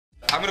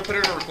I'm gonna put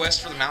in a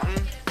request for the mountain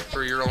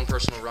for your own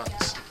personal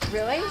runs.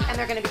 Really? And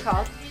they're gonna be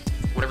called?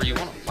 Whatever you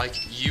want them. Like,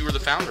 you are the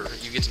founder.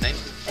 You get to name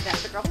them.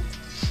 Adventure Girl?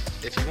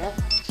 If you want.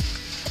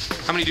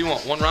 How many do you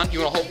want? One run?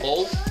 You want a whole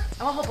bowl?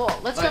 I want a whole bowl.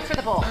 Let's go for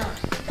the bowl.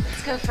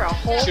 Let's go for a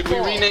whole bowl. Should we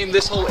rename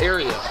this whole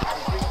area?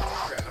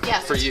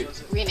 Yes. For you.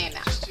 Rename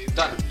that.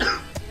 Done.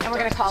 And we're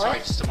gonna call it?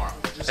 Just tomorrow.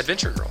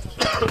 Adventure Girl.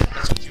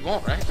 That's what you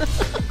want, right?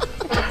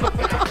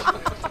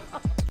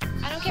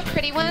 I don't get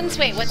pretty ones.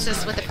 Wait, what's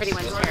this with the pretty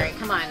ones, Harry?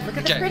 Come on, look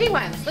at the pretty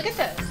ones. Look at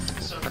this.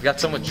 I've got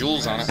some with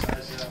jewels on it.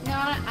 No,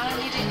 I don't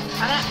need to.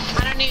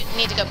 I don't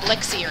need to go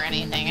blixy or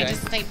anything. Okay. I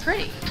just say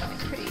pretty.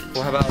 Pretty.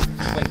 Well, how about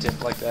twin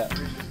tip like that?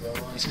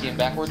 You skiing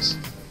backwards?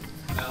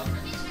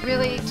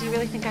 Really? Do you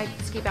really think I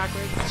ski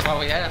backwards? That's why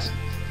we asked.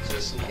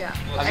 Yeah.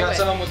 I've got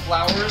some with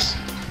flowers,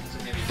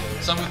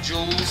 some with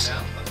jewels,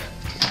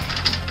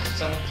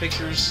 some with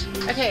pictures.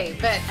 Okay,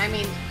 but I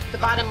mean, the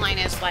bottom line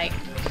is like,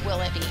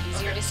 will it be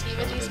easier to ski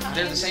with these ponies?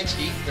 They're the same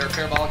ski. They're a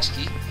parabolic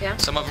ski. Yeah.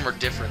 Some of them are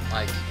different.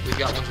 Like, we've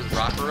got ones with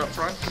rocker up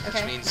front,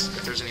 Okay. which means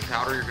if there's any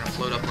powder, you're going to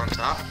float up on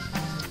top.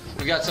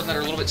 We got some that are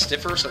a little bit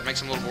stiffer, so it makes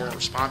them a little more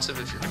responsive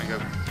if you're going to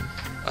go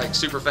like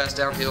super fast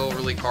downhill,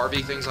 really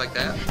carby, things like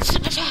that.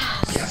 Super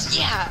fast.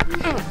 Yeah.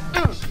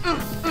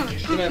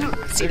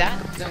 See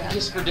that?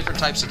 Just for different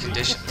types of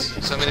conditions.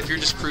 So I mean, if you're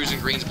just cruising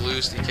greens,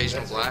 blues, the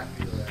occasional black,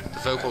 the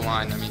vocal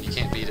line, I mean, you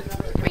can't beat it.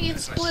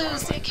 Greens,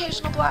 blues, the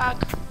occasional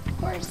black. Of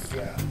course.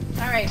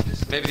 All right.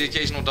 Maybe the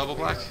occasional double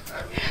black?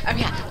 Oh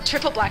yeah,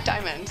 triple black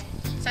diamond.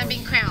 So I'm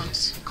being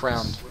crowned.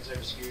 Crowned.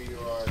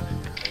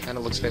 And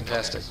it looks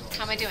fantastic.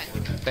 How am I doing?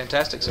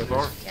 Fantastic so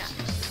far. Yeah.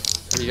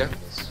 There you go.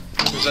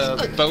 There's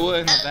a boa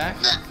in the back.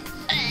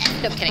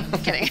 No, kidding,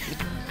 kidding.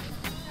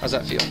 How's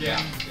that feel? Yeah.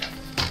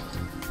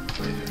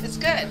 It's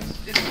good.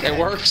 It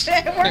works.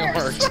 It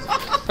works.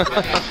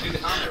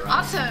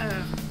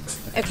 Awesome.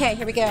 Okay,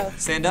 here we go.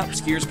 Stand up,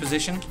 skier's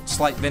position,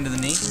 slight bend of the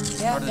knee.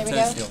 Yeah, Part of the there we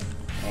toes go. feel.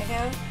 There you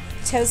go.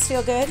 Toes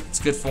feel good? It's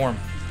good form.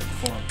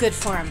 Good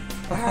form.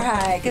 All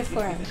right, good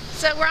form.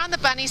 So we're on the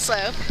bunny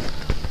slope,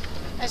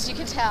 as you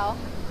can tell.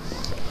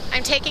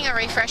 I'm taking a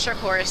refresher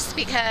course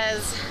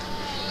because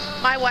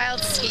my wild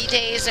ski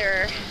days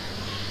are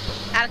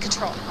out of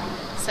control.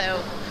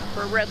 So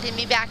we're roping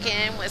me back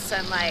in with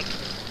some like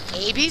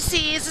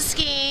ABCs of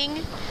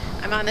skiing.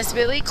 I'm on this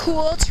really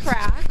cool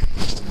track.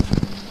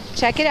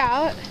 Check it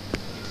out.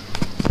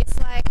 It's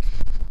like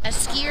a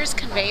skier's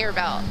conveyor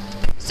belt.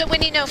 So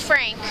when you know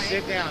Frank,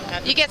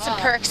 you get some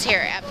perks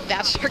here at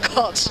Bachelor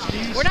Gulch.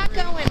 We're not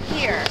going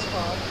here.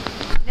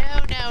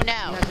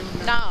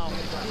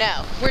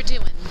 No. We're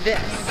doing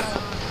this.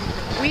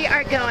 We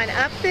are going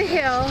up the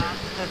hill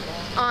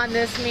on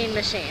this mean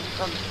machine.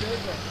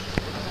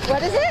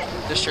 What is it?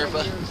 The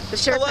Sherpa. The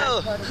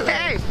Sherpa. Hello.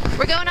 Hey,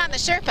 we're going on the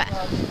Sherpa.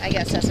 I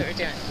guess that's what we're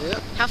doing.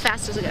 Yep. How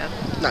fast does it go?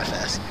 Not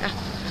fast.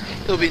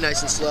 It'll be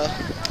nice and slow.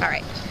 All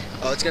right.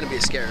 Oh, it's gonna be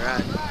a scary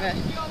ride.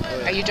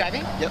 Are you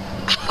driving? Yep.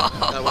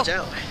 Now watch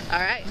out. All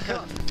right,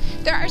 cool.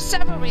 There are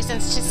several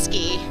reasons to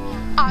ski,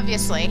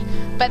 obviously,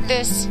 but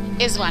this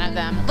is one of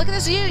them. Look at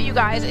this view, you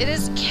guys. It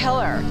is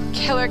killer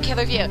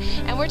view.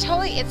 And we're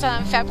totally, it's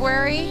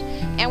February,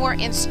 and we're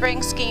in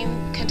spring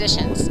skiing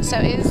conditions. So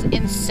it is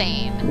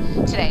insane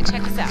today.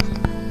 Check this out.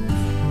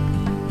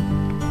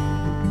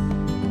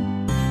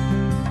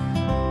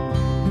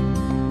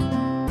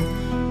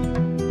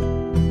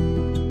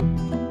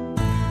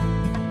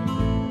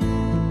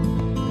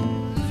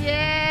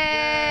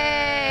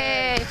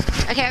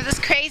 Okay, I have this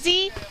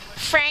crazy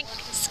Frank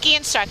ski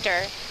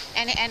instructor,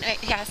 and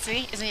yeah,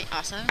 see, isn't he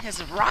awesome?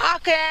 He's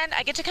rockin'.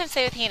 I get to come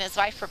stay with he and his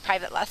wife for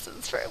private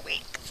lessons for a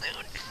week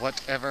soon.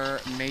 Whatever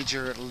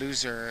major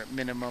loser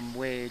minimum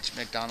wage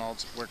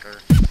McDonald's worker.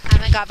 Oh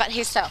my god, but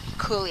he's so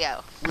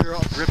coolio. We're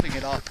all ripping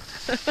it up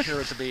here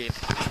at the beach.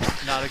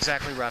 Not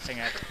exactly roughing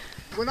it.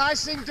 When I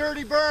sing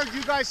Dirty Bird,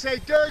 you guys say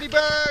Dirty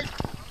Bird.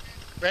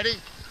 Ready?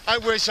 I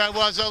wish I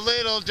was a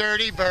little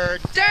dirty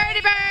bird.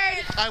 Dirty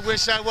bird! I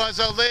wish I was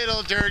a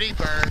little dirty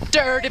bird.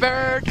 Dirty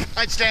bird!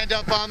 I'd stand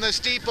up on the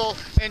steeple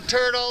and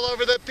turn all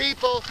over the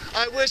people.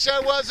 I wish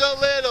I was a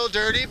little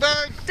dirty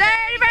bird.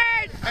 Dirty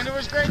bird! And it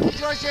was great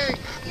rejoicing.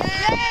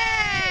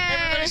 Yay!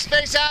 Everybody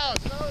space out.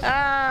 You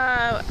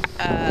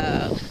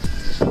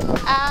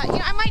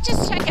know, I might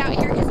just check out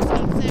here because it's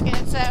being so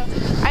good. So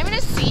I'm going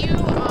to see you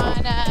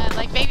on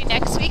like maybe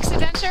next week's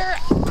adventure.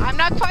 I'm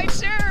not quite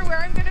sure where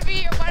I'm going to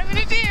be or what